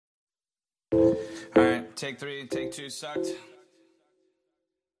All right, take 3, take 2 sucked.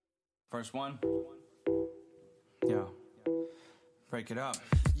 First one. Yo, break it up.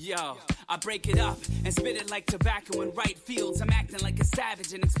 Yo, I break it up and spit it like tobacco in right fields. I'm acting like a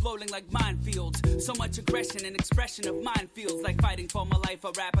savage and exploding like minefields. So much aggression and expression of minefields, like fighting for my life,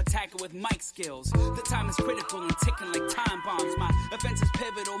 a rap attacker with mic skills. The time is critical and ticking like time bombs. My offense is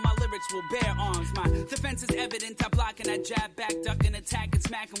pivotal, my lyrics will bear arms. My defense is evident, I block and I jab back, duck and attack and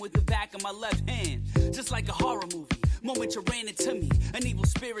smacking with the back of my left hand. Just like a horror movie, moment you ran it to me. An evil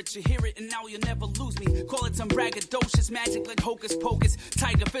spirit, you hear it and now you'll never lose me. Call it some braggadocious magic like hocus pocus.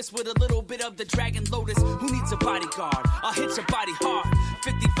 Tiger fist with a little bit of the dragon lotus. Who needs a bodyguard? I'll hit your body hard.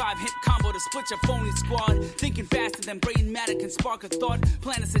 55 hit combo to split your phony squad. Thinking faster than brain matter can spark a thought.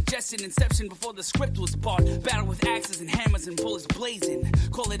 Plan a suggestion, inception before the script was bought. Battle with axes and hammers and bullets blazing.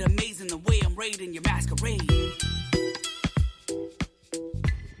 Call it amazing the way I'm raiding your masquerade.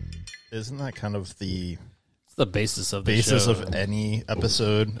 Isn't that kind of the basis of the basis show. of any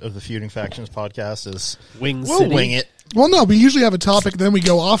episode of the Feuding Factions podcast? Is Wing we'll City. wing it. Well, no, we usually have a topic, then we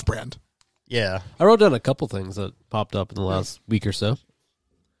go off-brand. Yeah, I wrote down a couple things that popped up in the last week or so,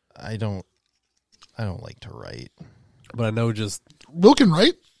 I don't like to write. but I know just Wilkin,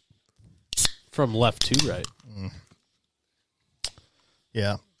 right? from left to right,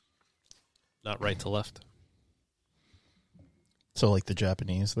 Yeah, not right to left. so like the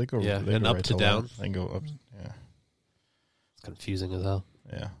Japanese, they go Yeah, they and go up right to down. left. They go up. Yeah, It's confusing as hell.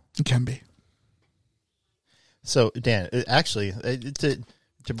 yeah. It can be. So Dan, actually,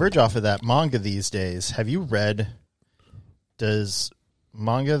 to bridge off of that, manga these days, have you read? Does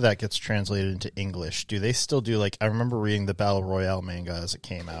manga that gets translated into English, do they still do, like, I remember reading the Battle Royale manga as it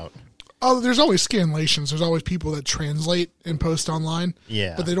came out. Oh, there's always scanlations. There's always people that translate and post online.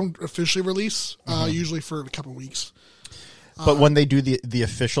 Yeah. But they don't officially release, usually for a couple weeks. But when they do the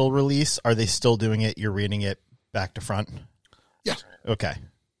official release, are they still doing it? You're reading it back to front? Yeah. Okay.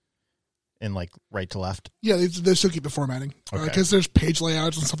 And like right to left? Yeah, they still keep the formatting. Okay. Because there's page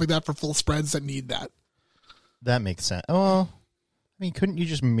layouts and stuff like that for full spreads that need that. That makes sense. Oh, well, I mean, couldn't you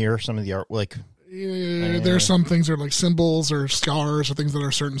just mirror some of the art? Like, There are some things that are like symbols or scars or things that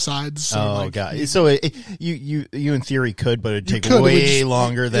are certain sides. So oh, like, God. So you in theory could, but it'd take could. It would way just-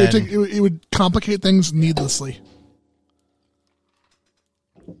 longer it than... would it would complicate things needlessly.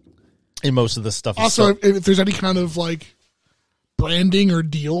 And most of the stuff is Also, still- if there's any kind of like branding or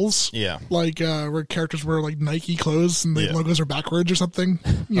deals, Yeah. like where characters wear like Nike clothes and the Yeah. logos are backwards or something,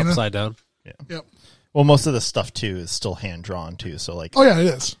 you know? Upside down. Yep. Well, most of the stuff, too, is still hand-drawn, too. So, like, Oh yeah, it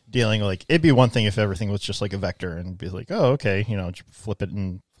is. dealing, like, it'd be one thing if everything was just like a vector and be like, oh, okay, you know, just flip it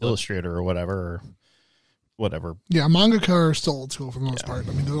in Illustrator or whatever. Yeah, mangaka are still old school for the most part.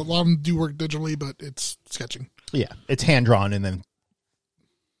 I mean, a lot of them do work digitally, but it's sketching. Yeah, it's hand-drawn and then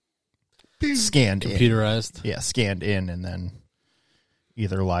scanned in. Computerized. Yeah, scanned in and then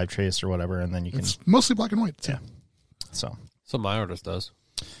either live trace or whatever, and then you can... It's mostly black and white. Too. Yeah. So, My artist does.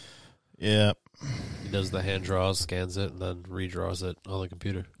 yeah. He does the hand draws, scans it, and then redraws it on the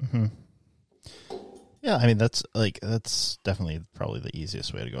computer. Yeah, I mean, that's definitely probably the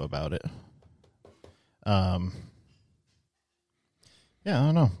easiest way to go about it. Yeah, I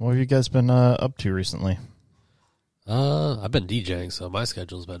don't know. What have you guys been up to recently? I've been DJing, so my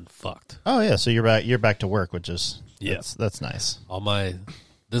schedule's been fucked. Oh yeah, so you're back to work, which is that's nice.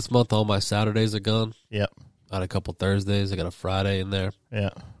 This month all my Saturdays are gone. Yep. I had a couple Thursdays. I got a Friday in there. Yeah.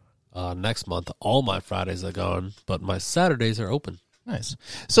 Next month all my Fridays are gone, but my Saturdays are open. Nice.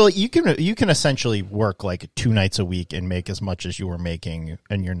 So like, you can essentially work like 2 nights a week and make as much as you were making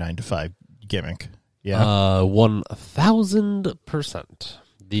in your 9 to 5 gimmick. Yeah. 1,000%.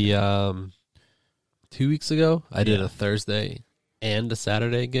 The 2 weeks ago, I did a Thursday and a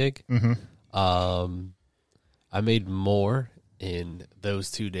Saturday gig. Mm-hmm. I made more in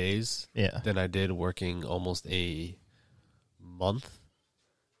those 2 days Yeah. than I did working almost a month.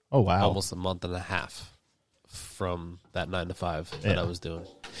 Oh wow. Almost a month and a half from that 9 to 5 that I was doing.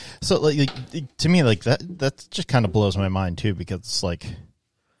 So like to me, like that just kind of blows my mind too, because it's like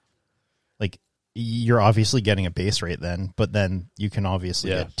you're obviously getting a base rate then, but then you can obviously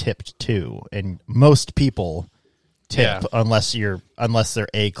get tipped too, and most people tip unless they're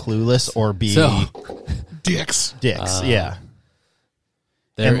A, clueless, or B, dicks. Yeah.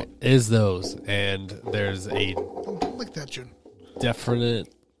 There is those, and there's a Like that, June.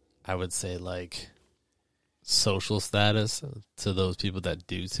 definite, I would say, like social status to those people that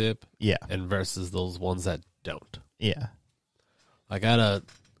do tip, Yeah. and versus those ones that don't. Yeah. Like I had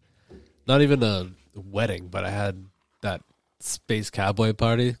not even a wedding, but I had that space cowboy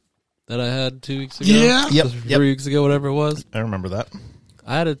party that I had 2 weeks ago. Yeah. Yep. 3 weeks ago, whatever it was. I remember that.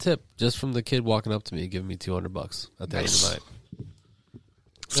 I had a tip just from the kid walking up to me, giving me $200 at the end of the night.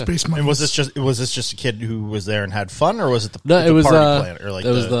 Space money. And was this just a kid who was there and had fun, or was it the It was party planner? Or like it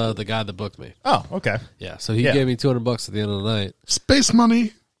was the guy that booked me. Oh, okay. Yeah, so he Yeah. gave me $200 at the end of the night. Space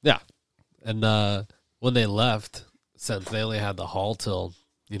money. Yeah, and when they left, since they only had the hall till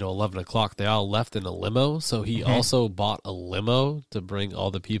 11 o'clock, they all left in a limo. So he also bought a limo to bring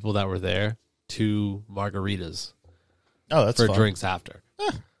all the people that were there to margaritas Oh, that's for fun. drinks after.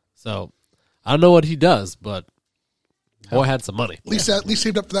 So I don't know what he does, but boy had some money. At least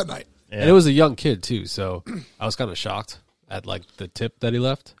saved up for that night. Yeah. And it was a young kid too, so I was kind of shocked at like the tip that he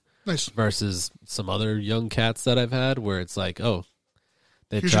left Nice. versus some other young cats that I've had where it's like, oh,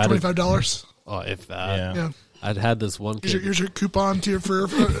 they Here's your tried to, $25. oh, if that. Yeah. Yeah. I'd had this one kid. Here's your coupon for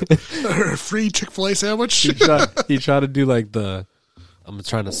a free Chick-fil-A sandwich. He tried to do like I'm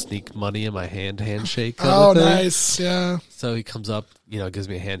trying to sneak money in my handshake. kind Oh, of thing. nice. Yeah. So he comes up, gives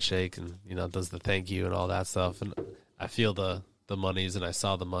me a handshake and, does the thank you and all that stuff. And I feel the monies and I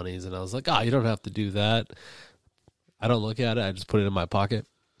saw the monies and I was like, you don't have to do that. I don't look at it. I just put it in my pocket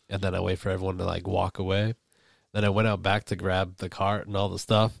and then I wait for everyone to like walk away. Then I went out back to grab the cart and all the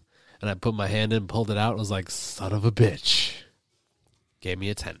stuff. And I put my hand in, pulled it out, and was like, son of a bitch. Gave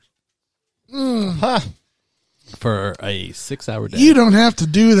me a 10. Huh. For a 6-hour day. You don't have to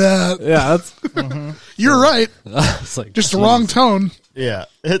do that. Yeah, that's You're right. it's like Just the wrong tone. Yeah.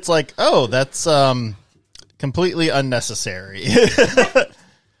 It's like, oh, that's completely unnecessary.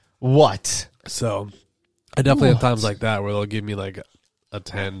 What? So I definitely have times like that where they'll give me like a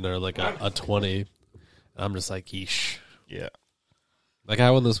 10 or like a 20. I'm just like, yeesh. Yeah. Like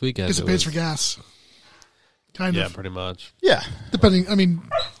I won this weekend. Because it pays for gas. Kind Yeah, of. pretty much. Yeah. Depending,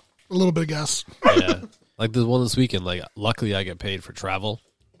 a little bit of gas. Yeah. Like the one this weekend, like luckily I get paid for travel,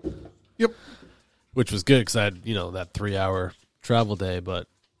 Yep. which was good because I had, that 3-hour travel day. But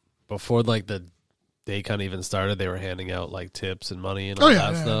before like the day kind of even started, they were handing out like tips and money and all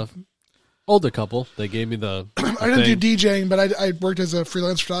that stuff. Older couple. They gave me the I didn't do DJing, but I worked as a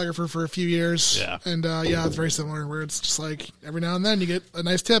freelance photographer for a few years. Yeah. And it's very similar where it's just like every now and then you get a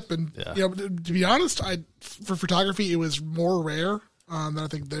nice tip. And, to be honest, for photography, it was more rare than I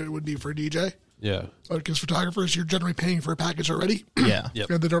think that it would be for a DJ. Yeah. Because photographers, you're generally paying for a package already. Yeah. Yep.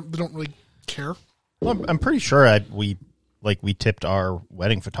 They don't really care. Well, I'm pretty sure we tipped our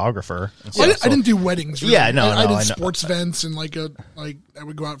wedding photographer. And Well, stuff, I didn't do weddings. Really. Yeah, no, I did I know. sports events and I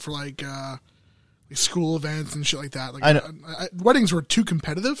would go out for like school events and shit like that. Like I know. Weddings were too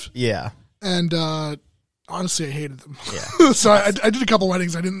competitive, Yeah. and honestly, I hated them. Yeah. So I did a couple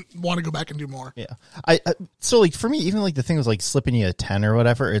weddings. I didn't want to go back and do more. Yeah. So like for me, even like the thing was like slipping you a 10 or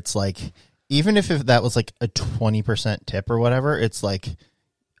whatever, it's like, even if that was like a 20% tip or whatever, it's like,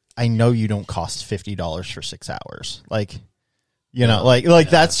 I know you don't cost $50 for 6 hours. Like,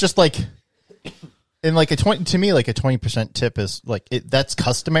 that's just like, and like to me, like a 20% tip is like, that's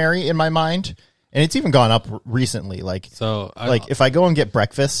customary in my mind. And it's even gone up recently. Like, So if I go and get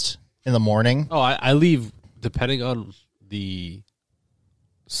breakfast in the morning. Oh, I leave depending on the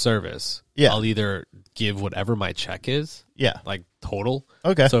service. Yeah. I'll either give whatever my check is. Yeah. Like total.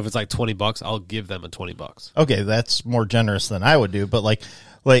 Okay. So if it's like $20, I'll give them a $20. Okay, that's more generous than I would do, but like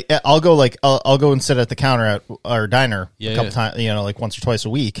I'll go and sit at the counter at our diner a couple times, like once or twice a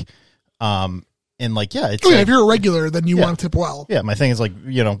week. And like, it's if you're a regular, then you want to tip well. Yeah, my thing is like,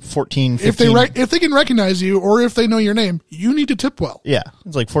 14, 15. If they can recognize you or if they know your name, you need to tip well. Yeah,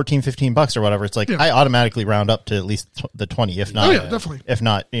 it's like $14, $15 or whatever. It's like I automatically round up to at least the 20, if not. Oh yeah, definitely. If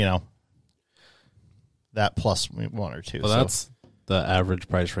not, that plus one or two. Well, that's the average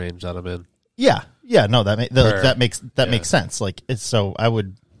price range that I'm in. Yeah. No, that makes sense. Like it's so I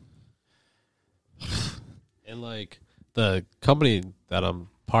would. And like the company that I'm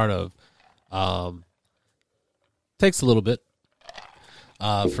part of takes a little bit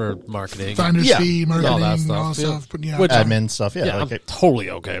for marketing, Finder's fee, marketing, all that all that stuff. stuff. But Which admin stuff. Yeah, I'm totally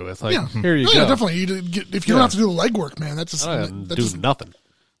okay with. Like, here you go. Yeah, definitely. If you don't have to do the legwork, man, that just I don't do nothing.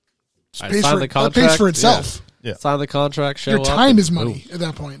 I pays sign for, the that contract. pays for itself. Yeah. Sign the contract. Show Your up, time and is money boom. at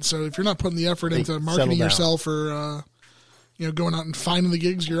that point. So if you're not putting the effort into Settle marketing down. yourself or going out and finding the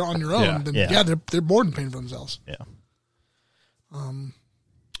gigs you're on your own, then they're more than paying for themselves.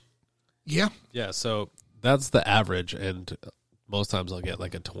 Yeah. Yeah, so that's the average, and most times I'll get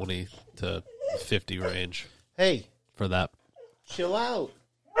like a 20 to 50 range Hey, for that. chill out.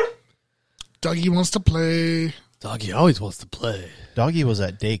 Dougie wants to play. Doggy always wants to play. Doggy was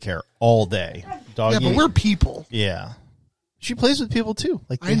at daycare all day. Doggy, Yeah, but we're people. Yeah. She plays with people too.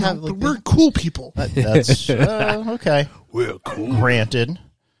 Like they I know, have, but we're cool people. that's okay. We're cool. Granted.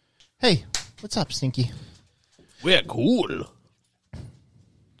 Hey, what's up, Stinky? We're cool.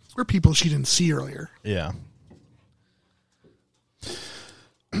 or people she didn't see earlier. Yeah.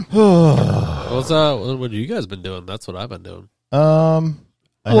 What have you guys been doing? That's what I've been doing.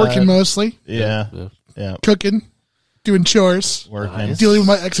 Working mostly, Yeah. Yeah. Yeah. cooking, doing chores, Working. Nice. dealing with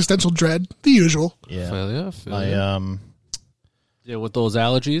my existential dread, the usual. Yeah. Feel ya. Yeah, with those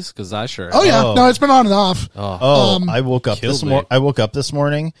allergies, because I sure. Oh yeah, Oh. no, it's been on and off. I woke up killed this me. I woke up this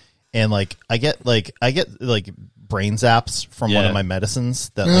morning and I get brain zaps from one Yeah. of my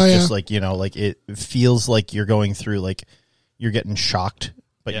medicines that Oh, just yeah. it feels like you're going through you're getting shocked,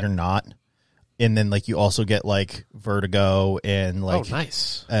 but Yeah. you're not. And then you also get vertigo and Oh,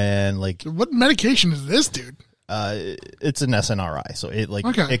 nice. and What medication is this, dude? it's an SNRI, so it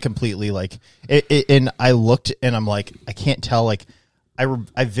Okay. it completely it. And I looked and I'm like, I can't tell.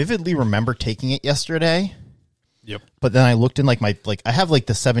 I vividly remember taking it yesterday, Yep. but then I looked in my I have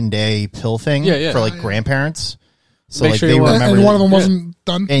the 7-day pill thing Yeah. for grandparents. So Make sure they you want- remember, And one of them wasn't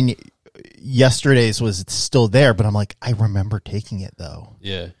done. and yesterday's was still there, but I'm like, I remember taking it though.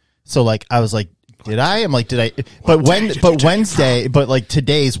 Yeah. So I was like, did I? I'm like, did I? But Wednesday, but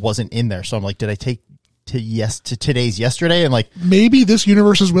today's wasn't in there. So I'm like, did I take to today's yesterday? And Maybe this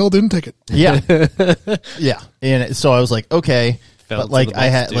universe's will didn't take it. yeah, yeah. And so I was like, okay, Fell but to the I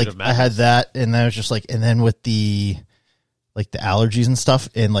had multitude of I had madness. that, and then I was just and then with the the allergies and stuff,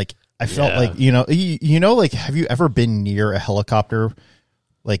 and I felt Yeah. have you ever been near a helicopter?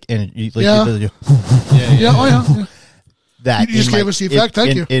 And you, Yeah. you- Yeah, oh yeah. that You just in my- gave us the effect,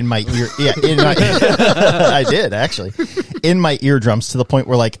 thank you. in my ear. Yeah, in my I did actually in my eardrums to the point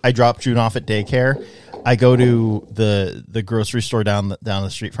where I drop June off at daycare. I go to the grocery store down the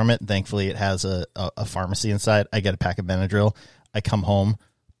street from it. Thankfully, it has a pharmacy inside. I get a pack of Benadryl. I come home,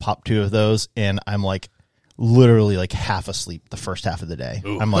 pop 2 of those, and I'm literally half asleep the first half of the day.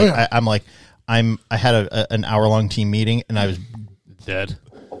 Ooh. I'm Oh, yeah. I had an hour-long team meeting, and I was Dead.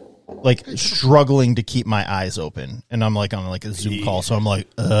 struggling to keep my eyes open, and I'm on a Zoom call, so I'm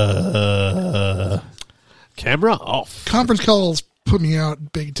Camera off. Conference calls put me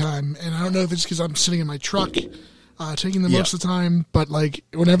out big time, and I don't know if it's because I'm sitting in my truck, taking them Yeah. most of the time. But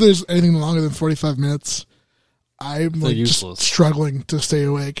whenever there's anything longer than 45 minutes, I'm just useless. struggling to stay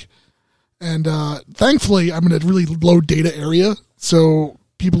awake. And thankfully, I'm in a really low data area, so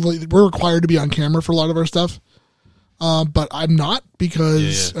we're required to be on camera for a lot of our stuff. But I'm not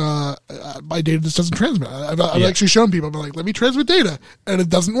because my data just doesn't transmit. I've actually shown people, I'm like, let me transmit data, and it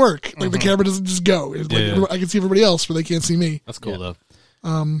doesn't work. The camera doesn't just go. It's I can see everybody else, but they can't see me. That's cool though.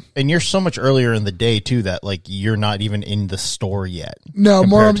 and you're so much earlier in the day too that you're not even in the store yet. No,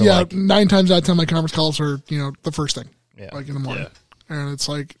 more. compared to, 9 times out of 10, my conference calls are the first thing, Yeah. in the morning, and it's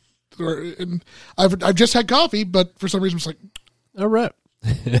and I've just had coffee, but for some reason it's All right.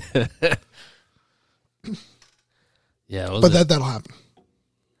 Yeah, it was but that'll happen.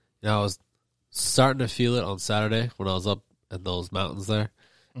 I was starting to feel it on Saturday when I was up in those mountains there.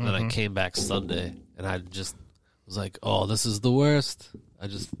 And then I came back Sunday and I just was like, oh, this is the worst. I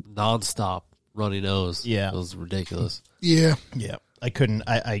just nonstop runny nose. Yeah. It was ridiculous. Yeah, Yeah, I couldn't.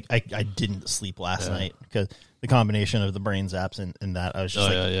 I didn't sleep last night because the combination of the brain zaps and that I was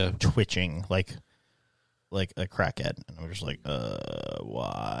just twitching like a crackhead, and I was just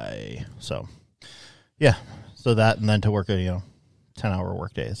why? So yeah, so that and then to work a 10-hour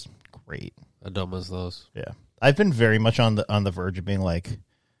work day is great. I don't miss those. Yeah, I've been very much on the verge of being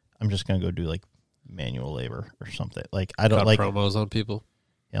I'm just gonna go do manual labor or something. I don't Cut promos on people.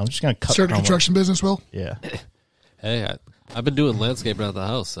 Yeah, I'm just gonna cut start a promo. construction business. Will Yeah. Hey, I've been doing landscaping at the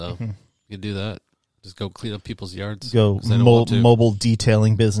house, so you can do that. Just go clean up people's yards. Go 'cause they don't want to. mobile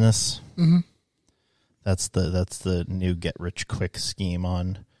detailing business. Mm-hmm. That's the new get rich quick scheme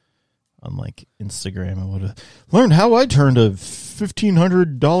on Instagram. I would have learned how I turned a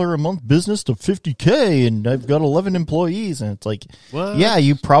 $1,500 a month business to $50K, and I've got 11 employees. And it's What? yeah,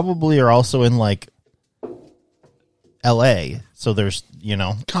 you probably are also in LA, so there's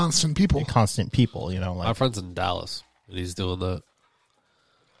constant people. constant people. My friend's in Dallas, and he's doing that.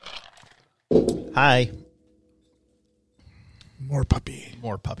 Hi, More puppy.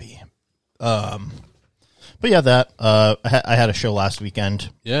 more puppy. But yeah, that I had a show last weekend.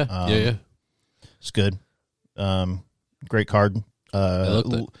 Yeah, yeah. It's good. Great card.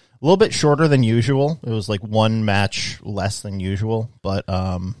 looked it. A little bit shorter than usual. It was one match less than usual, but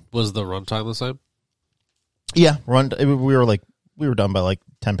Was the runtime the same? yeah, we were done by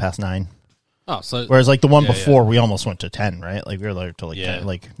 10 past 9. Oh, so Whereas the one Yeah, before we almost went to 10, right? We were there till Yeah. 10,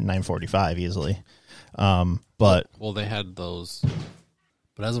 9:45 easily. But well, they had those.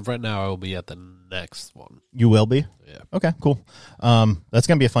 But as of right now, I will be at the next one. you will be? Yeah, Okay, cool. That's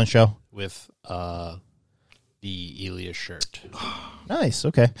going to be a fun show. with the Elias shirt. Nice.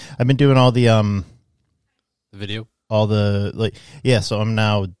 Okay. I've been doing all the The video. all the like so I'm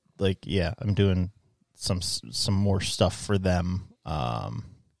now like I'm doing some more stuff for them.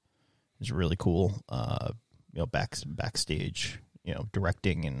 It's really cool. Backstage,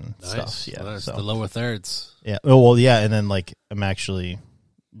 directing and stuff. Yeah. Nice. So The lower thirds. yeah. Oh well, yeah, and then like I'm actually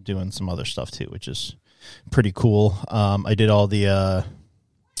doing some other stuff too, which is pretty cool. I did all the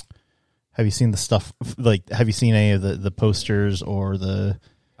have you seen the stuff like have you seen any of the posters or the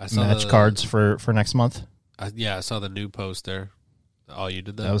I saw match cards for next month? I saw the new poster. Oh, you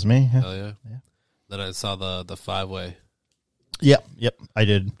did that? That was me. Yeah. Oh yeah. Then I saw the 5-way. Yep. I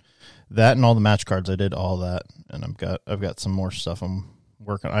did that and all the match cards. I did all that, and I've got some more stuff I'm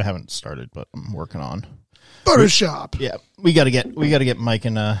working. I haven't started, but I'm working on. Photoshop. Yeah, we got to get Mike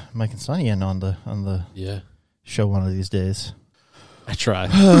and Sonny in on the show one of these days. I try.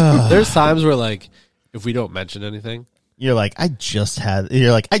 There's times where like if we don't mention anything, You're like, I just had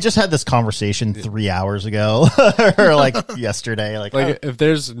this conversation 3 hours ago or like yesterday. Like if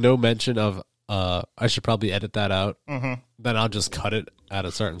there's no mention of I should probably edit that out, then I'll just cut it at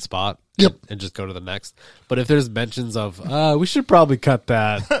a certain spot. Yep. And just go to the next. But if there's mentions of we should probably cut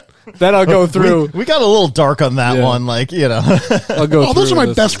that, then I'll go through. we got a little dark on that Yeah. one, like, I'll go Oh, those through are my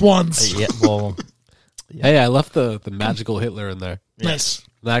this. best ones. yeah, well, Hey, I left the magical Hitler in there. Nice.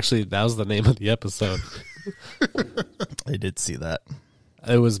 And actually, that was the name of the episode. I did see that.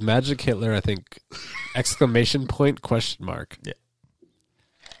 It was Magic Hitler, I think, ! Question mark. Yeah.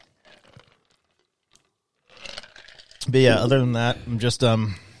 But yeah, other than that, I'm just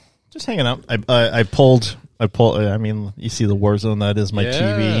hanging out. I pulled. I mean, you see the Warzone that is my Yeah.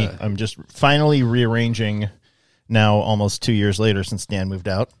 TV. I'm just finally rearranging. Now, almost 2 years later, since Dan moved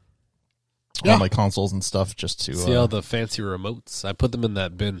out, Yeah. all my consoles and stuff, just to See all the fancy remotes? I put them in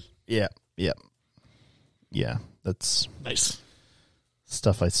that bin. yeah. That's Nice.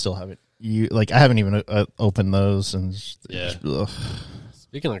 stuff I still haven't. I haven't even opened those, and Yeah. ugh.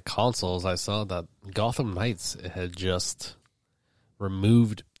 Speaking of consoles, I saw that Gotham Knights had just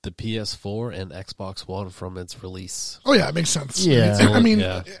removed the PS4 and Xbox One from its release. Oh yeah, it makes sense. Yeah. I mean,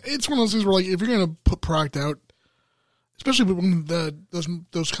 Yeah. it's one of those things where like if you're gonna put product out, especially when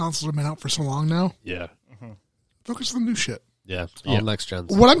those consoles have been out for so long now, Yeah. focus on the new shit. Yeah. All next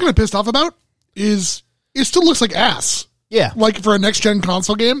gens. What I'm kind of pissed off about is it still looks like ass. Yeah. Like for a next gen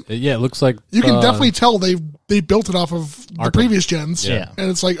console game, Yeah, it looks like you can definitely tell they built it off of the Arkham. previous gens. Yeah. And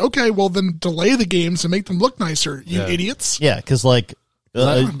it's like, okay, well then delay the games and make them look nicer, you Yeah. idiots. Yeah, because like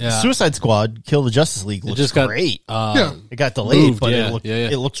Yeah. Suicide Squad, Kill the Justice League looks just got great. Yeah. It got delayed, moved, but yeah,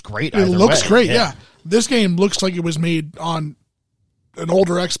 it looks great. It either looks way. great, yeah. This game looks like it was made on an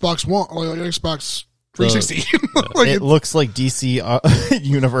older Xbox One, like Xbox 360. Like It looks like DC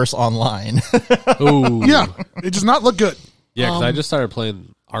Universe Online. Ooh. yeah, it does not look good. Yeah, because I just started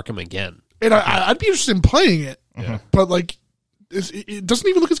playing Arkham again. And I'd be interested in playing it, but like, it doesn't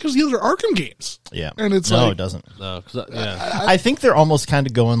even look as good as the other Arkham games. Yeah, And it's no, like- it doesn't. No, cause yeah. I think they're almost kind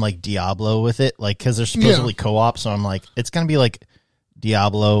of going like Diablo with it, like because they're supposedly co-op. So I'm like, it's gonna be like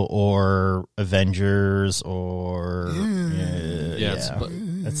Diablo or Avengers or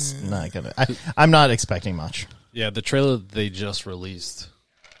it's not gonna. I'm not expecting much. Yeah, the trailer they just released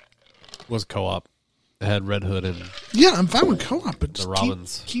was co-op. It had Red Hood and Yeah, I'm fine with co-op, but just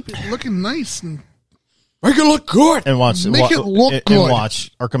Robins. keep it looking nice and make it look good. And watch, Make it look and good.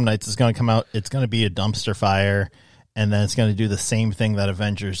 watch Arkham Knights is going to come out. It's going to be a dumpster fire, and then it's going to do the same thing that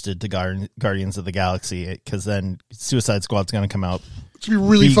Avengers did to Guardians of the Galaxy. Because then Suicide Squad's going to come out, It's gonna be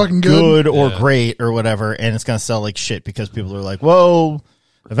really be fucking good. or Yeah. great or whatever, and it's going to sell like shit because people are like, "Whoa,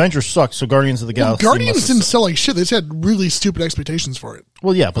 Avengers sucks." So Guardians of the Well, Galaxy. Guardians must didn't have sell like shit. They just had really stupid expectations for it.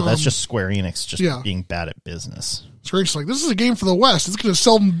 Well, yeah, but that's just Square Enix just yeah. being bad at business. So it's like, this is a game for the West. It's going to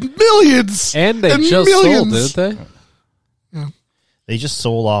sell millions. and they just millions. sold, didn't they? They just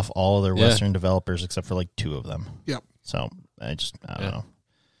sold off all of their Yeah. Western developers except for like 2 of them. Yep. So I don't know.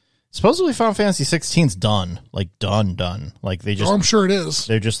 Supposedly Final Fantasy 16's done. Like done. Like they just Oh, I'm sure it is.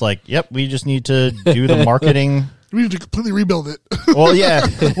 they're just like, yep, we just need to do the marketing. We need to completely rebuild it. Well, yeah.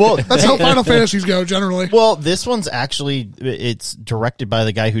 Well, That's how Final Fantasies go generally. well, this one's actually it's directed by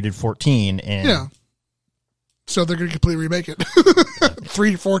the guy who did 14 and Yeah. So they're going to completely remake it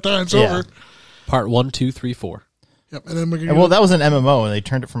 3-4 times Yeah. over. Part 1, 2, 3, 4. Yep. And then we're going and to well, that was an MMO and they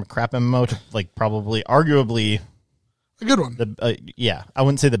turned it from a crap MMO to like probably arguably a good one. the yeah, I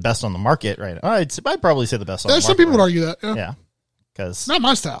wouldn't say the best on the market right now. I'd probably say the best on the Some market. people would right argue that. Yeah. now. Yeah. Cuz Not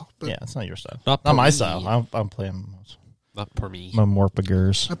my style, but yeah, it's not your style. Not Not my for style. me. I'm playing Not for me.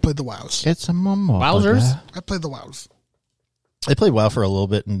 Mamorpagers. I played the WoWs. It's a Mamorpager. Wowzers? I played the WoWs. I played WoW for a little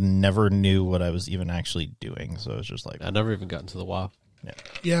bit and never knew what I was even actually doing. So it was just like, I never even got into the WoW.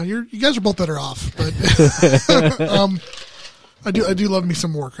 Yeah, you guys are both better off, but I do love me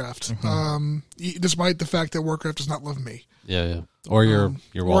some Warcraft. Despite the fact that Warcraft does not love me. Yeah. Or your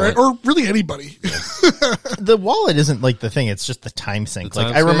wallet. Or really anybody. the wallet isn't like the thing. It's just the time sink. The Like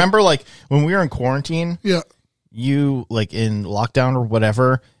time I sink? remember like when we were in quarantine, Yeah. you like in lockdown or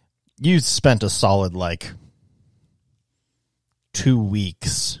whatever, you spent a solid like 2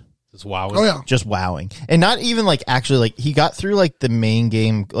 weeks Just WoW. Oh yeah. just wowing, and not even like actually like he got through like the main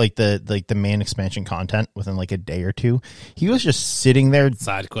game, like the main expansion content within like a day or two. He was just sitting there.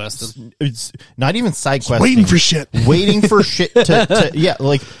 Side questing. It's not even side questing, Waiting for shit. waiting for shit to yeah,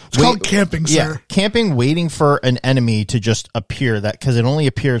 like It's called camping, sir. camping, waiting for an enemy to just appear. That because it only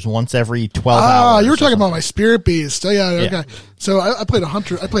appears once every 12 hours. You were or talking something. about my spirit beast. Oh yeah, okay. Yeah. So I played a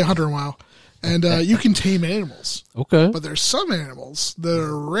hunter. I play a hunter in WoW, and you can tame animals, Okay. but there's some animals that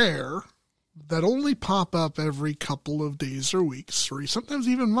are rare that only pop up every couple of days or weeks, or sometimes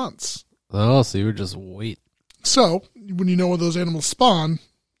even months. Oh, so you were just wait. So when you know when those animals spawn,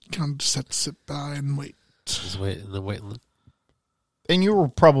 you kind of just have to sit by and wait. Just wait and then wait. And you were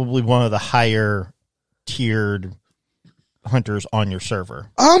probably one of the higher tiered hunters on your server.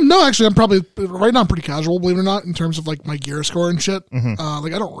 No, actually, I'm probably right now. I'm pretty casual, believe it or not, in terms of like my gear score and shit.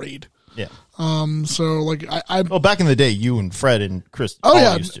 Like I don't raid. Yeah. So like I Well, back in the day, you and Fred and Chris Oh, all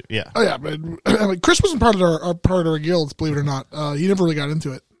yeah. used to. Yeah. Oh yeah, but like Chris wasn't part of our guild, believe it or not. He never really got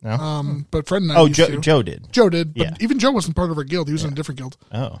into it. No? But Fred and I. Oh, used to. Joe did. Joe did, but Yeah. even Joe wasn't part of our guild. He was in a different guild.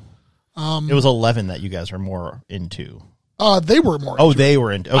 Oh. It was 11 that you guys were more into. They were more. Oh, into they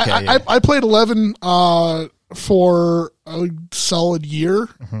were into. Okay. I, yeah. I played 11 for a solid year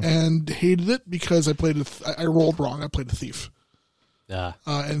and hated it because I rolled wrong. I played a thief, Yeah.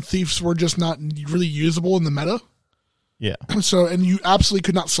 and thieves were just not really usable in the meta. Yeah. So, and you absolutely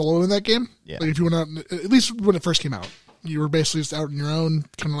could not solo in that game. Yeah. Like if you went out, at least when it first came out, you were basically just out on your own,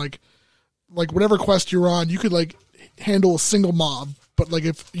 kind of like whatever quest you were on, you could like handle a single mob. But like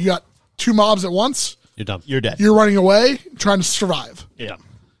if you got 2 mobs at once, You're done. You're dead. you're running away trying to survive. yeah.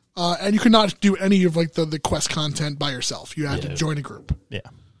 And you could not do any of like the quest content by yourself. You had to join a group. Yeah.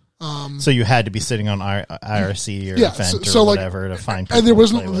 So you had to be sitting on IRC or Yeah, event so or like- whatever to find people And there to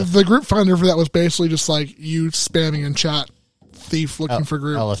wasn't play with. the group finder for that was basically just like you spamming in chat, thief looking for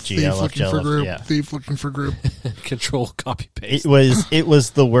group, LFG, thief LFG, looking for group, yeah. thief looking for group. Control copy paste. It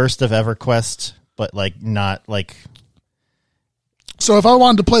was the worst of EverQuest, but like not like So if I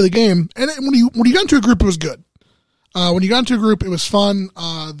wanted to play the game, and when you got into a group, it was good. When you got into a group, it was fun.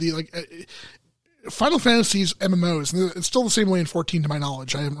 Final Fantasy's MMOs, and it's still the same way in 14 to my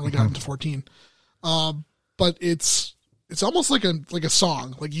knowledge. I haven't really gotten into 14, but it's almost like a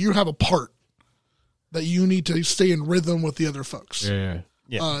song. Like you have a part that you need to stay in rhythm with the other folks. Yeah.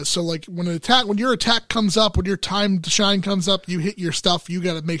 So like when your attack comes up, when your time to shine comes up, you hit your stuff. You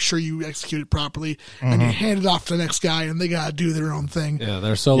got to make sure you execute it properly, and you hand it off to the next guy, and they got to do their own thing. Yeah,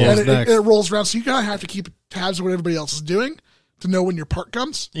 their solos And next. it rolls around, so you gotta have to keep tabs of what everybody else is doing to know when your part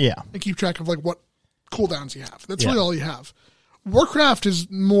comes, yeah. and keep track of like what cooldowns you have. That's Yeah. really all you have. Warcraft is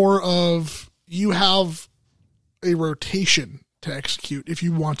more of you have a rotation to execute if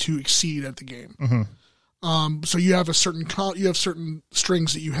you want to exceed at the game. So you have certain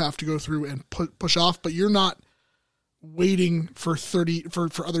strings that you have to go through and push off, but you're not waiting for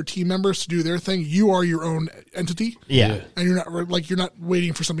other team members to do their thing. You are your own entity. Yeah. Yeah. And you're not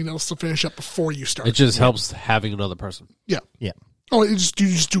waiting for something else to finish up before you start. It just helps having another person. Yeah. Yeah. Oh, you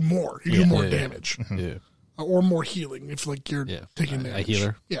just do more. You do more Yeah, yeah. damage Yeah. or more healing if like you're Yeah. taking A damage.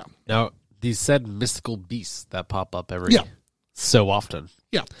 healer. Yeah. Now, these said mystical beasts that pop up every Yeah. so often.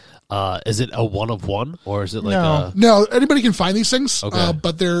 Yeah. Is it a one of one, or is it like No. No, anybody can find these things, Okay.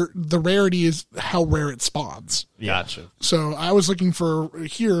 but the rarity is how rare it spawns. Gotcha. So I was looking for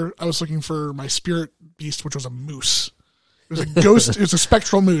my spirit beast, which was a moose. It was a ghost. It was a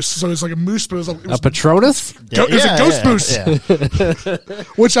spectral moose. So it was like a moose, but it was A Patronus? it was a ghost moose, Yeah.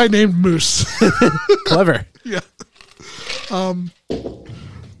 which I named Moose. Clever. Yeah. And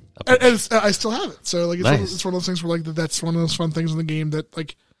I still have it. So like Nice. it's one of those things where like that's one of those fun things in the game that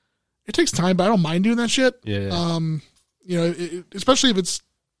like it takes time, but I don't mind doing that shit. Yeah. You know, especially if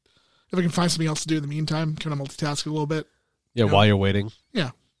I can find something else to do in the meantime, kind of multitask a little bit. Yeah, while you're waiting.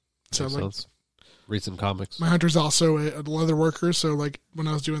 Yeah. So Makes like sense. Read some comics. my hunter's also a leather worker, so like when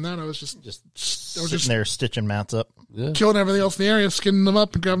I was doing that, I was just I was Sitting there stitching mats up. Yeah. killing everything else in the area, skinning them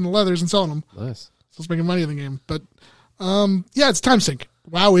up and grabbing the leathers and selling them. Nice. So it's making money in the game. But yeah, it's time sink.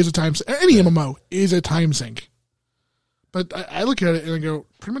 WoW is a time sink. Any MMO is a time sink. But I look at it and I go,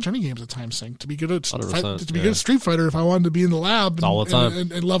 pretty much any game's a time sink. To be good at 100%, good at Street Fighter, if I wanted to be in the lab and, all the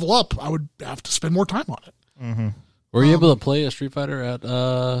time. and level up, I would have to spend more time on it. Were you able to play a Street Fighter at?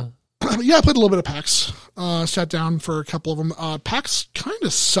 Yeah, I played a little bit of PAX. Sat down for a couple of them. PAX kind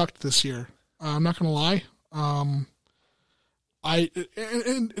of sucked this year. I'm not gonna lie.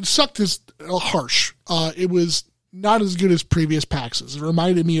 It sucked is harsh. It was not as good as previous PAXs. It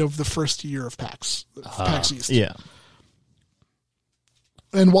reminded me of the first year of PAX East. Yeah.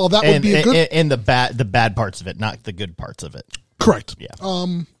 And while that would be a good, and the bad parts of it, not the good parts of it. correct. Yeah.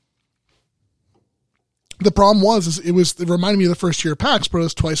 The problem it reminded me of the first year of PAX, but it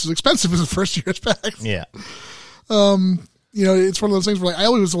was twice as expensive as the first year of PAX. Yeah. It's one of those things where I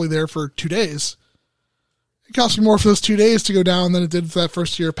was only there for 2 days. It cost me more for those 2 days to go down than it did for that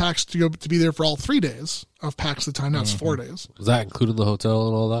first year of PAX to be there for all 3 days of PAX at the time. Now it's 4 days. Was that including the hotel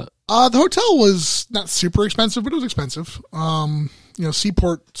and all that? The hotel was not super expensive, but it was expensive.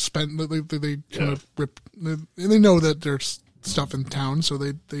 Seaport spent, they kind of rip, and they know that there's stuff in town, so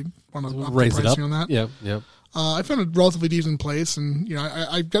they want to up Raise the it up. pricing on that. Yeah. I found a relatively decent place, and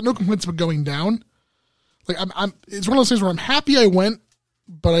I've got no complaints about going down. Like it's one of those things where I'm happy I went,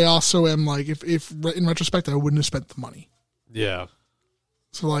 but I also am like, if in retrospect I wouldn't have spent the money. Yeah.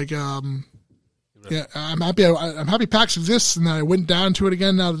 So like, I'm happy. I'm happy PAX exists, and that I went down to it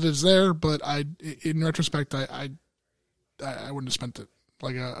again now that it's there. But in retrospect, I wouldn't have spent it.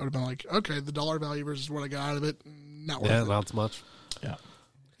 Like I would have been like, okay, the dollar value versus what I got out of it, not worth it. Not so much.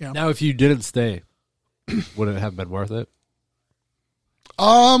 Yeah. Now, if you didn't stay, would it have been worth it?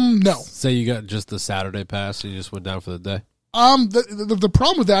 No. Say you got just the Saturday pass and you just went down for the day. The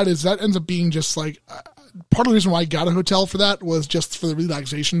problem with that is that ends up being just like part of the reason why I got a hotel for that was just for the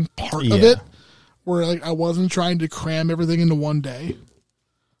relaxation part of it, where like I wasn't trying to cram everything into one day.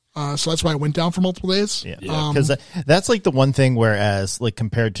 So that's why I went down for multiple days. Yeah, because that's like the one thing. Whereas, like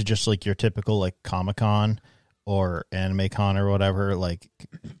compared to just like your typical like Comic-Con or Anime Con or whatever, like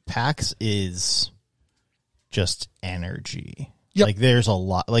PAX is just energy. Yep. Like there's a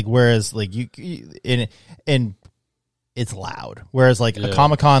lot. Like whereas like you and it's loud. Whereas like a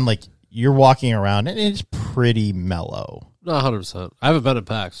Comic-Con, like you're walking around and it's pretty mellow. No, 100%. I haven't been at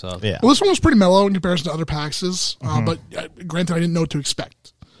PAX, so Yeah. Well, this one was pretty mellow in comparison to other PAXs, but granted, I didn't know what to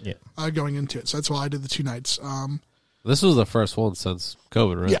expect. Yeah. Going into it, so that's why I did the 2 nights. This was the first one since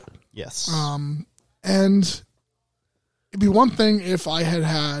COVID, right? Yeah. Yes. And it'd be one thing if I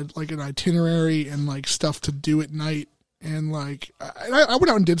had like an itinerary and like stuff to do at night, and like I went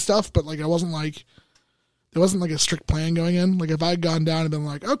out and did stuff, but like I wasn't like there wasn't like a strict plan going in. Like if I had gone down and been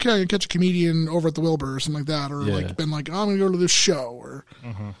like, okay, I can catch a comedian over at the Wilbur or something like that, or like been like, oh, I'm gonna go to this show, or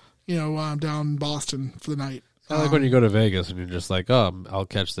I'm down in Boston for the night. I like when you go to Vegas and you're just like, oh, I'll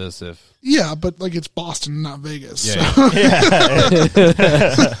catch this if. Yeah, but like it's Boston, not Vegas. Yeah. So.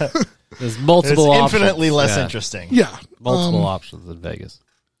 There's multiple it's options. infinitely less interesting. Yeah. Multiple options in Vegas.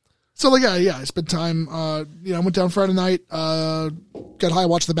 So like I spent time. I went down Friday night. Got high,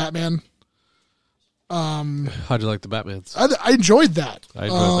 watched the Batman. How'd you like the Batmans? I enjoyed that. I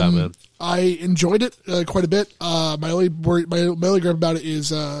enjoyed Batman. I enjoyed it quite a bit. My only gripe about it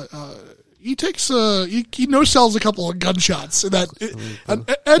is he takes he no sells a couple of gunshots and that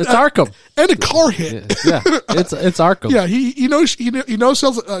It's Arkham and a car hit. Yeah, it's Arkham. Yeah, he no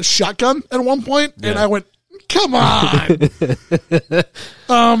sells a shotgun at one point, and I went, come on.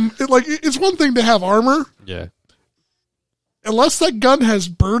 It's one thing to have armor. Yeah. Unless that gun has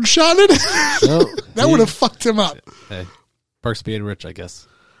birdshot in it, that would have fucked him up. Hey, perks being rich, I guess.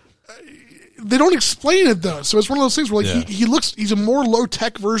 They don't explain it though, so it's one of those things where like he's a more low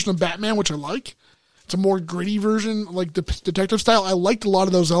tech version of Batman, which I like. It's a more gritty version, like the detective style. I liked a lot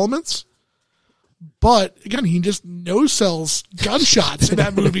of those elements, but again, he just no sells gunshots in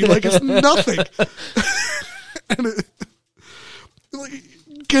that movie like it's nothing. And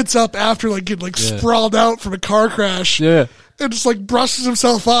it gets up after like getting sprawled out from a car crash. Yeah. And just like brushes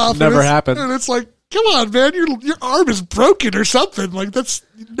himself off. Never happened. And it's like, come on, man, your arm is broken or something. Like that's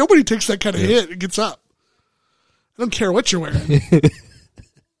nobody takes that kind of hit and gets up. I don't care what you're wearing.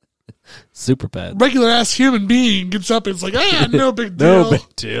 Super bad. Regular ass human being gets up and it's like, no big deal. No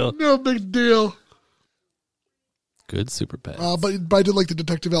big deal. No big deal. Good super bad. But I did like the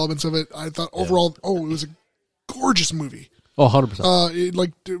detective elements of it. I thought overall, it was a gorgeous movie. Oh, 100%.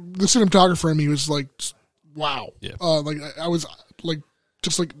 Like the cinematographer in me was like, wow. Yeah. Like I was like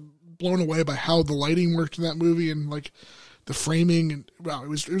just like blown away by how the lighting worked in that movie and like the framing, and wow, it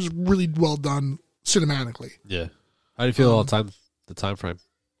was really well done cinematically. Yeah. How do you feel all the time? The time frame?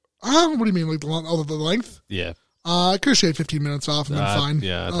 What do you mean, like the length? Yeah. I could have shaved 15 minutes off and been fine.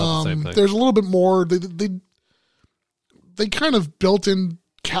 Yeah, I thought the same thing. There's a little bit more. They they kind of built in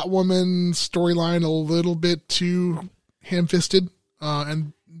Catwoman storyline a little bit too ham-fisted,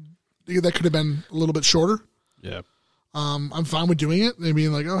 and that could have been a little bit shorter. Yeah. I'm fine with doing it. They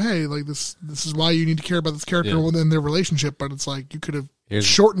being like, oh, hey, like this is why you need to care about this character within their relationship. But it's like you could have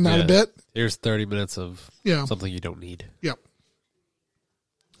shortened that a bit. Here's 30 minutes of something you don't need. Yep.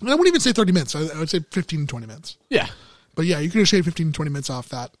 And I wouldn't even say 30 minutes. I would say 15 to 20 minutes. Yeah. But yeah, you could have shaved 15 to 20 minutes off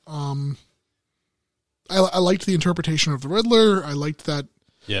that. I liked the interpretation of the Riddler. I liked that.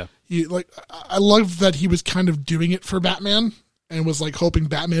 Yeah. I loved that he was kind of doing it for Batman and was like hoping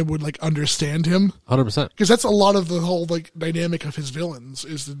Batman would like understand him. 100%. Because that's a lot of the whole like dynamic of his villains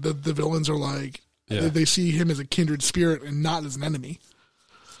is the villains are like they see him as a kindred spirit and not as an enemy.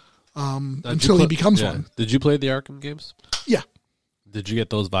 Until he becomes one. Did you play the Arkham games? Yeah. Did you get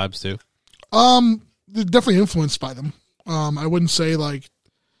those vibes too? They're definitely influenced by them. I wouldn't say like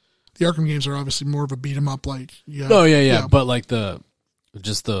the Arkham games are obviously more of a beat 'em up like yeah. But like the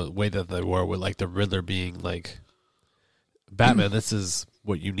way that they were with like the Riddler being like Batman, this is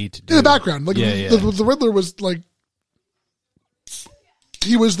what you need to do. In the background. Like the Riddler was like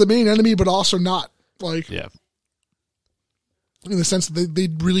he was the main enemy but also not. Like in the sense that they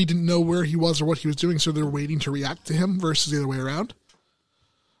really didn't know where he was or what he was doing, so they're waiting to react to him versus the other way around.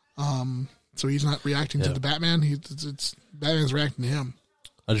 So he's not reacting to the Batman. It's Batman's reacting to him.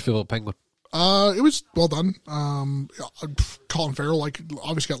 How'd you feel about Penguin? It was well done. Colin Farrell, like,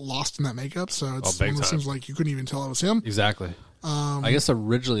 obviously got lost in that makeup, so it's one of those things like you couldn't even tell it was him. Exactly. I guess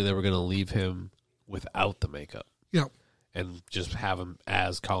originally they were going to leave him without the makeup. Yeah. And just have him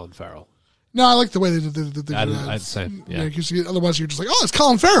as Colin Farrell. No, I like the way they did that. I'd say, yeah. Because otherwise you're just like, oh, it's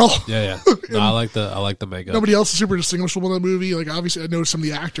Colin Farrell. Yeah. No, I like the makeup. Nobody else is super distinguishable in that movie. Like, obviously, I know some of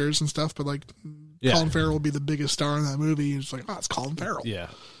the actors and stuff, but like, Colin Farrell will be the biggest star in that movie. It's like, oh, it's Colin Farrell. Yeah.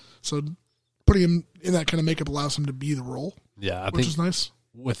 So putting him in that kind of makeup allows him to be the role. Yeah, which is nice.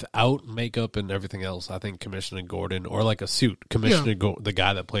 Without makeup and everything else, I think Commissioner Gordon or like a suit, the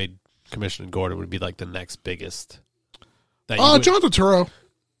guy that played Commissioner Gordon would be like the next biggest. John Turturro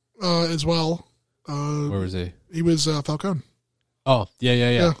as well. Where was he? He was Falcone. Oh,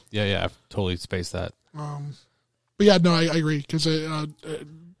 yeah. I totally spaced that. But yeah, no, I agree because I'm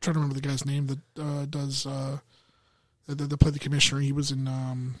trying to remember the guy's name that does that played the Commissioner. He was in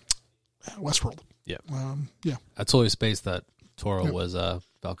Westworld. Yeah. Yeah. I totally spaced that Toro was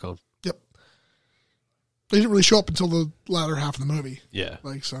Falcone. Yep. They didn't really show up until the latter half of the movie. Yeah.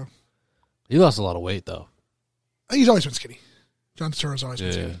 Like, so. He lost a lot of weight, though. He's always been skinny. John Turturro's always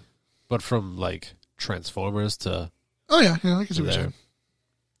been skinny. But from, like, Transformers to... Oh, yeah, I can see what you're saying.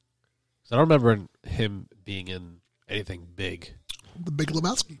 I don't remember him being in anything big. The Big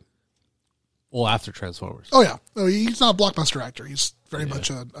Lebowski. Well, after Transformers. Oh, yeah. No, he's not a blockbuster actor. He's very much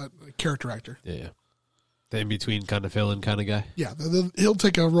a character actor. Yeah. The in-between kind of fill-in kind of guy. Yeah, he'll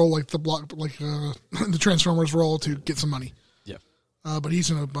take a role like the Transformers role to get some money. Yeah. But he's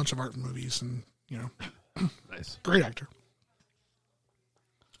in a bunch of art movies and, nice. Great actor.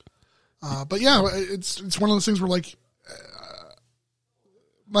 But yeah, it's one of those things where like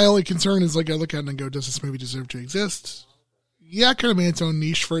my only concern is like I look at it and go, does this movie deserve to exist? Yeah, it kind of made its own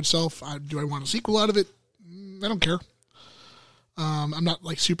niche for itself. Do I want a sequel out of it? I don't care. I'm not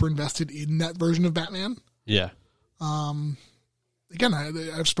like super invested in that version of Batman. Yeah. Again,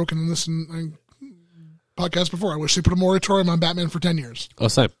 I've spoken on this in podcasts before. I wish they put a moratorium on Batman for 10 years. Oh,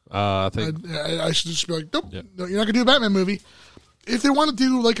 same. I think I should just be like, nope, no, you're not gonna do a Batman movie. If they want to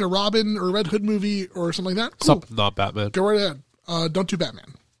do like a Robin or Red Hood movie or something like that, cool. Something not Batman. Go right ahead. Don't do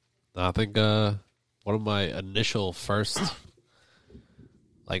Batman. I think one of my initial first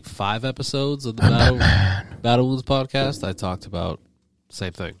like 5 episodes of the Battle Wounds podcast, I talked about the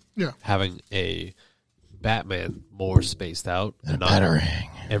same thing. Yeah. Having a Batman more spaced out and not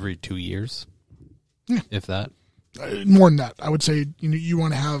every 2 years. Yeah. If that. More than that. I would say you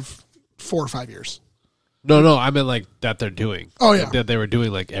want to have 4 or 5 years. No, I meant like that they're doing. Oh, yeah. Like, that they were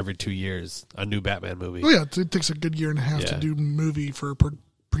doing like every 2 years a new Batman movie. Oh, yeah. It takes a good year and a half to do movie for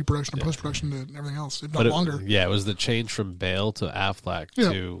pre-production and post-production and everything else, if not longer. It was the change from Bale to Affleck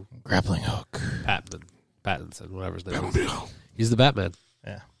to Grappling Hook. Pattinson, whatever his name is. He's the Batman.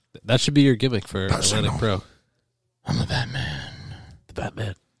 Yeah. That should be your gimmick for Atlantic Pro. I'm the Batman. The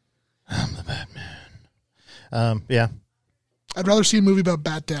Batman. I'm the Batman. Yeah. I'd rather see a movie about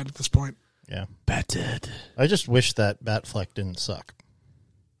Bat Dad at this point. Yeah. Bat Dad. I just wish that Batfleck didn't suck.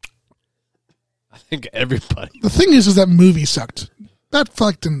 I think everybody. The thing is that movie sucked.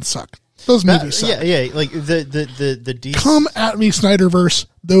 Batfleck didn't suck. Those movies suck. Yeah. Like the DC. Come at me, Snyderverse.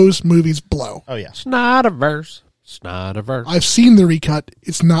 Those movies blow. Oh yeah. Snyderverse. I've seen the recut.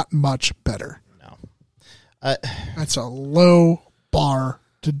 It's not much better. No. That's a low bar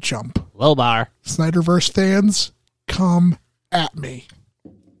to jump. Low bar. Snyderverse fans, come at me.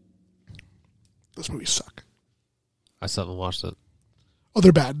 Those movies suck. I still haven't watched it. Oh,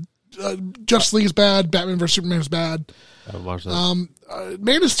 they're bad. Justice League is bad. Batman vs Superman is bad. I haven't watched it.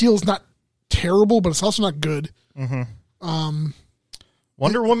 Man of Steel is not terrible, but it's also not good.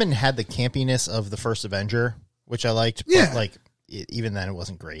 Wonder Woman had the campiness of the first Avenger, which I liked. Yeah. But like even then, it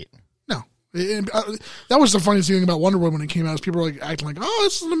wasn't great. No. That was the funniest thing about Wonder Woman when it came out. Is people were like acting like, "Oh,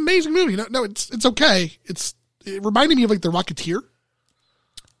 this is an amazing movie." No, it's okay. It reminded me of like the Rocketeer.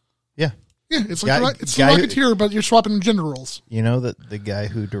 Yeah. Yeah, it's like the Rocketeer, but you're swapping gender roles. You know that the guy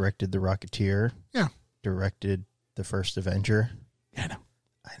who directed the Rocketeer, Yeah. directed the first Avenger. Yeah, I know.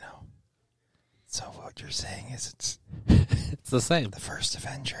 I know. So what you're saying is it's It's the same. the first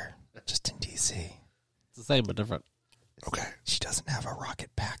Avenger, just in DC. It's the same but different. Okay. She doesn't have a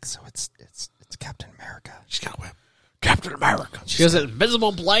rocket pack, so it's Captain America. She's got a whip. Captain America. She has an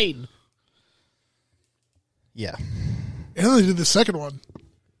invisible blade. Yeah. And then they did the second one.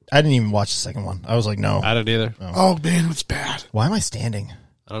 I didn't even watch the second one. I was like, no. I didn't either. Oh, man, it's bad. Why am I standing?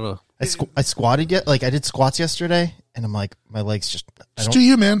 I don't know. I squatted I did squats yesterday, and I'm like, my legs just. Just do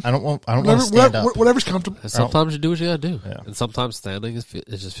you, man. I don't want to stand up. Whatever's comfortable. And sometimes you do what you gotta do. Yeah. And sometimes standing, it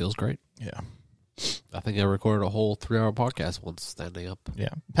just feels great. Yeah. I think I recorded a whole 3-hour podcast once standing up. Yeah.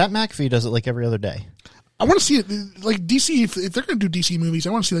 Pat McAfee does it like every other day. I want to see it like DC. If they're going to do DC movies,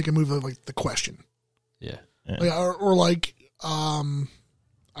 I want to see like a movie like The Question, Yeah. like, or like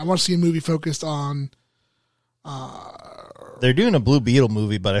I want to see a movie focused on. They're doing a Blue Beetle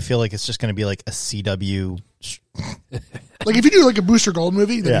movie, but I feel like it's just going to be like a CW. Like if you do like a Booster Gold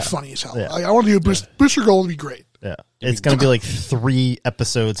movie, that'd Yeah. be funny as hell. Yeah. Like, I want to do Booster Gold would be great. Yeah. It's going to be like 3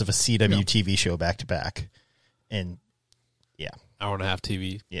 episodes of a CW TV show back to back. And yeah. Hour and a half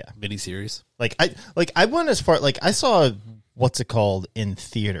TV. Yeah. Miniseries. I went as far I saw what's it called in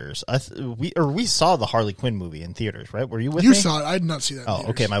theaters. We saw the Harley Quinn movie in theaters, right? Were you with me? You saw it. I did not see that. In Oh, theaters.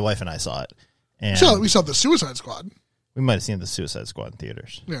 okay. My wife and I saw it. And We saw the Suicide Squad. we might have seen the Suicide Squad in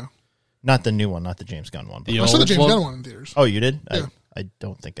theaters. Yeah, Not the new one, not the James Gunn one. But The I saw the old James one? Gunn one in theaters. oh, you did? Yeah. I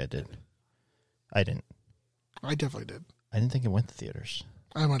don't think I did. I didn't. I definitely did. I didn't think it went to theaters.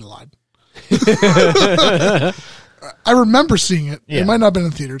 I might have lied. I remember seeing it. Yeah. It might not have been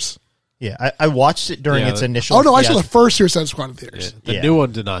in theaters. Yeah, I watched it during Yeah, its initial. Oh no, I saw the fiasco. first Suicide Squad in Yeah. theaters. The Yeah. new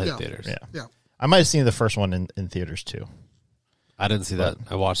one did not hit Yeah. theaters. Yeah. Yeah. I might have seen the first one in theaters too. I didn't see that.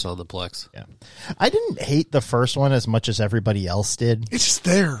 I watched it on the Plex. Yeah, I didn't hate the first one as much as everybody else did. It's just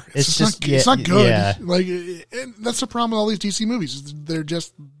there. It's not, just- it's not yeah, good. yeah. Like, and that's the problem with all these DC movies. Is they're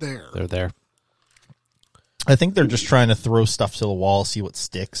just there. They're there. I think they're just trying to throw stuff to the wall, see what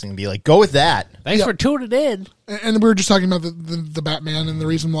sticks, and be like, "Go with that." Thanks for tuning in. And we were just talking about the Batman, and the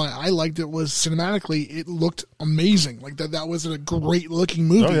reason why I liked it was cinematically, it looked amazing. Like that was a great looking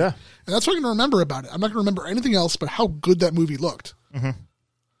movie. Oh, yeah. And that's what I'm going to remember about it. I'm not going to remember anything else but how good that movie looked.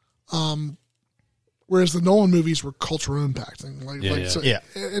 Whereas the Nolan movies were cultural impacting. Yeah.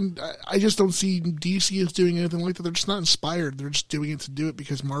 And I just don't see DC as doing anything like that. They're just not inspired. They're just doing it to do it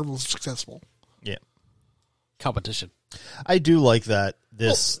because Marvel's successful. Yeah, Competition. I do like that.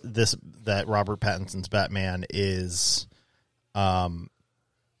 That Robert Pattinson's Batman is,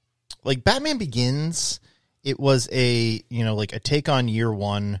 like Batman Begins. It was a take on year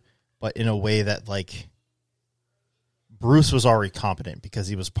one, but in a way that like Bruce was already competent because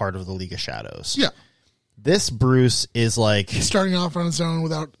he was part of the League of Shadows. Yeah. This Bruce is like Starting off on his own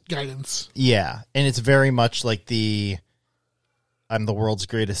without guidance. yeah, and it's very much like I'm the world's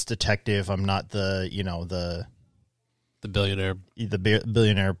greatest detective. I'm not the The billionaire.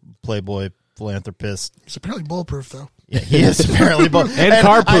 billionaire playboy philanthropist. He's apparently bulletproof, though. Yeah, he is apparently. And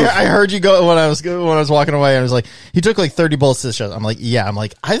car-proof. I heard you go when I was walking away. I was like, he took like 30 bullets to the chest. I'm like, yeah. I'm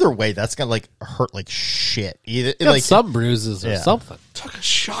like, either way, that's gonna like hurt like shit. Either Got like some bruises or Yeah. something. Took a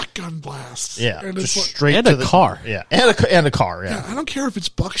shotgun blast. yeah, And just it's like, straight And to a the car. Yeah, and a car. Yeah, I don't care if it's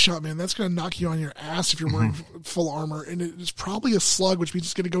buckshot, man. That's going to knock you on your ass if you're wearing full armor. And it's probably a slug, which means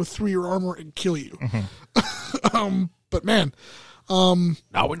it's going to go through your armor and kill you. But man,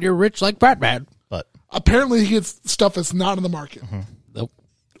 Not when you're rich like Batman. but apparently he gets stuff that's not in the market Nope.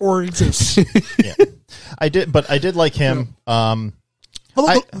 or exists. yeah, I did like him.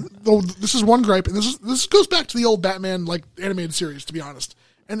 Although, though this is one gripe, and this goes back to the old Batman like animated series, to be honest,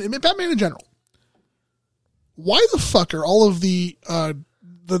 and Batman in general. Why the fuck are all of the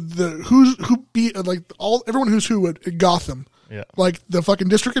everyone who's who at Gotham? Yeah. Like the fucking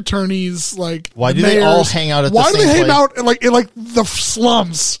district attorneys, like Why the do they all mayors, hang out at the why do same they hang place? out in the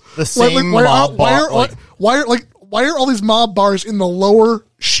slums? The same mob bar, why are all these mob bars in the lower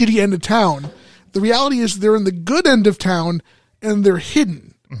shitty end of town? The reality is they're in the good end of town and they're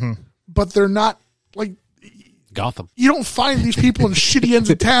hidden, but they're not like Gotham. you don't find these people in shitty ends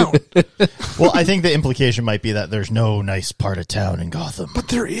of town, Well, I think the implication might be that there's no nice part of town in Gotham. but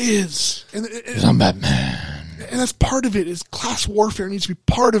there is, and I'm Batman. that's part of it. Is class warfare needs to be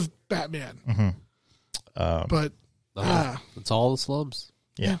part of Batman, but It's all the slums.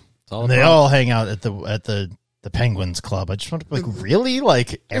 Yeah. It's all And they all hang out at the Penguins Club. I just want to be like, really?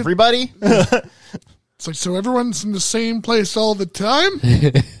 Like, everybody? it's like so everyone's in the same place all the time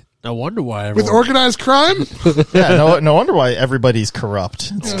No wonder why with everyone. organized crime. Yeah, no wonder why everybody's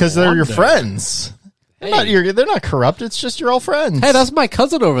corrupt. It's because they're your friends. They're not corrupt. It's just you're all friends. Hey, that's my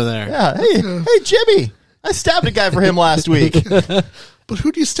cousin over there. Yeah. Hey, Jimmy. I stabbed a guy for him last week. But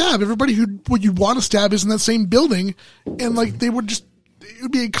who do you stab? Everybody who what you'd want to stab is in that same building, and like they would just it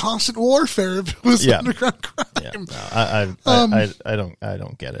would be a constant warfare if it was underground crime. Yeah, no, I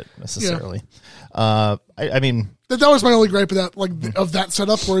don't get it necessarily. I mean, That was my only gripe of that, like of that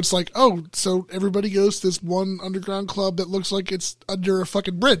setup where it's like, oh, so everybody goes to this one underground club that looks like it's under a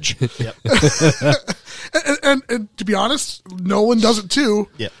fucking bridge. Yep. and to be honest, Nolan does it too.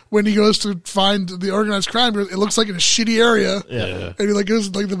 Yep. When he goes to find the organized crime, it looks like in a shitty area. Yeah. And he like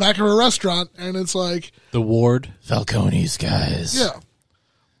goes like the back of a restaurant, and it's like The ward. Falcone's guys. yeah.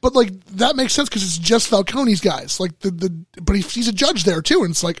 But like that makes sense because it's just Falcone's guys. Like but he's a judge there too,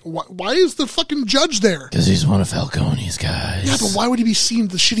 and it's like why is the fucking judge there? Because he's one of Falcone's guys. Yeah, but why would he be seen at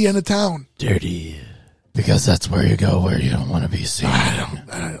the shitty end of town? Dirty. Because that's where you go where you don't want to be seen. At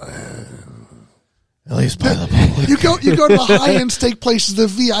least by the public. You go to the high end steak places, the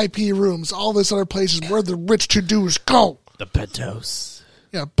VIP rooms, all this other places where the rich to dos go. The penthouse.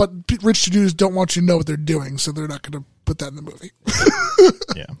 Yeah, but rich to dos don't want you to know what they're doing, so they're not going to put that in the movie.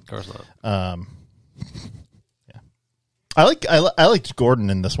 Yeah. Of course not. Yeah. I liked Gordon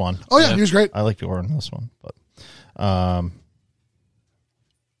in this one. Oh yeah, he was great. I liked Gordon in this one, but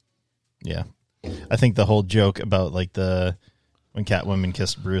yeah. I think the whole joke about like when Catwoman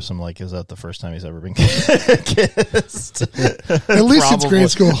kissed Bruce, I'm like, is that the first time he's ever been kissed? At least it's grade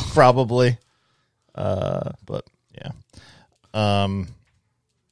school. Probably. But yeah.